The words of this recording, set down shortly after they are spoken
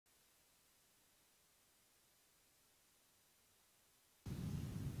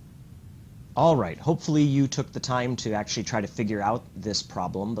All right, hopefully you took the time to actually try to figure out this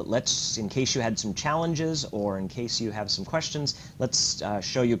problem, but let's, in case you had some challenges or in case you have some questions, let's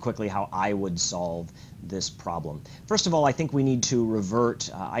show you quickly how I would solve this problem. First of all, I think we need to revert.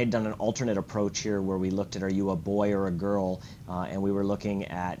 I had done an alternate approach here where we looked at, are you a boy or a girl, and we were looking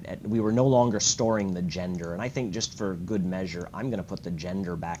at, we were no longer storing the gender, and I think just for good measure, I'm going to put the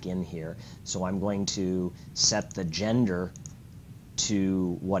gender back in here. So I'm going to set the gender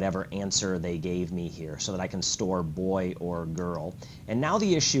to whatever answer they gave me here so that I can store boy or girl. And now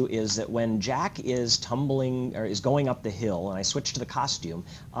the issue is that when Jack is tumbling or is going up the hill and I switch to the costume,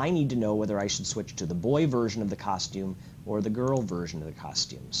 I need to know whether I should switch to the boy version of the costume or the girl version of the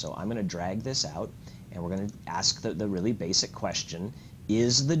costume. So I'm going to drag this out and we're going to ask the really basic question,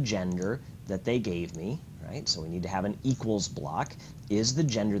 is the gender that they gave me, right? So we need to have an equals block. Is the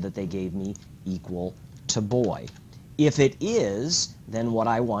gender that they gave me equal to boy? If it is, then what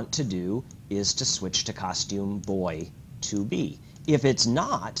I want to do is to switch to costume boy to be. If it's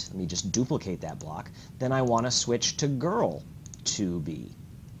not, let me just duplicate that block, then I want to switch to girl to be,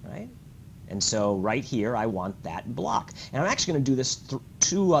 right? And so right here, I want that block. And I'm actually going to do this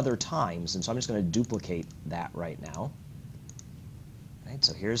 2 other times, and so I'm just going to duplicate that right now. Right,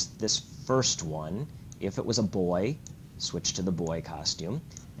 so here's this first one. If it was a boy, switch to the boy costume.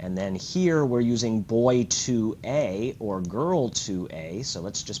 And then here we're using boy to A or girl to A. So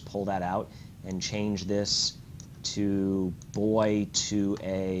let's just pull that out and change this to boy to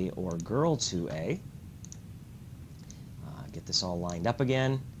A or girl to A. Get this all lined up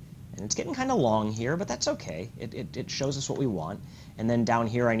again. And it's getting kind of long here, but that's okay. It shows us what we want. And then down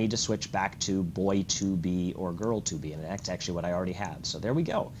here I need to switch back to boy to B or girl to B. And that's actually what I already have. So there we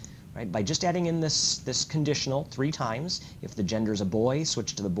go. Right? By just adding in this conditional 3 times, if the gender is a boy,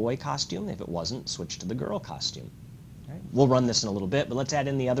 switch to the boy costume. If it wasn't, switch to the girl costume. Right? We'll run this in a little bit, but let's add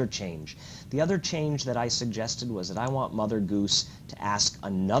in the other change. The other change that I suggested was that I want Mother Goose to ask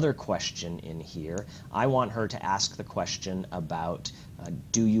another question in here. I want her to ask the question about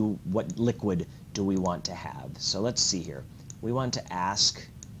what liquid do we want to have? So let's see here. We want to ask,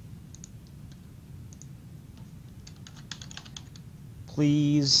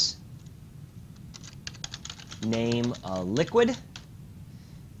 please name a liquid,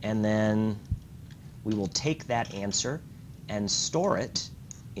 and then we will take that answer and store it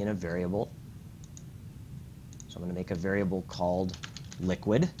in a variable. So I'm going to make a variable called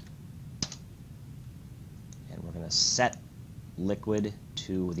liquid, and we're going to set liquid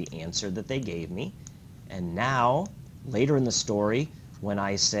to the answer that they gave me. And now, later in the story, when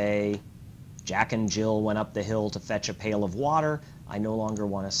I say Jack and Jill went up the hill to fetch a pail of water, I no longer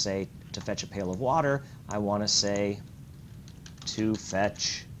want to say to fetch a pail of water. I want to say to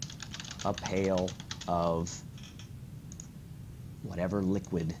fetch a pail of whatever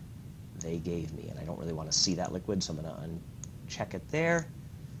liquid they gave me. And I don't really want to see that liquid, so I'm going to uncheck it there,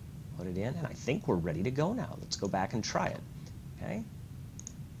 put it in, and I think we're ready to go now. Let's go back and try it. Okay.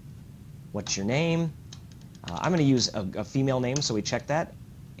 What's your name? I'm going to use a female name, so we check that.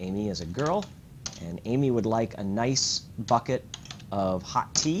 Amy is a girl, and Amy would like a nice bucket of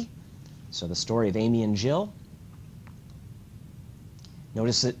hot tea. So the story of Amy and Jill.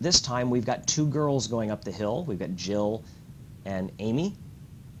 Notice that this time we've got 2 girls going up the hill. We've got Jill and Amy.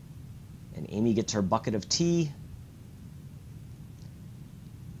 And Amy gets her bucket of tea.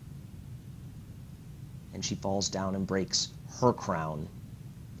 And she falls down and breaks her crown.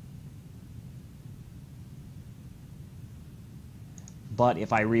 But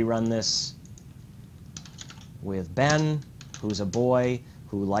if I rerun this with Ben, who's a boy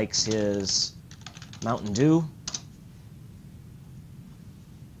who likes his Mountain Dew,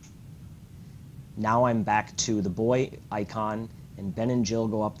 now I'm back to the boy icon, and Ben and Jill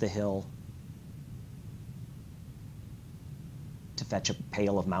go up the hill to fetch a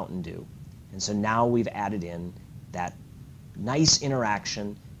pail of Mountain Dew. And so now we've added in that nice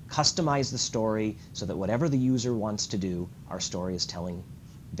interaction, customize the story so that whatever the user wants to do, our story is telling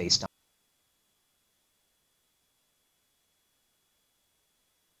based on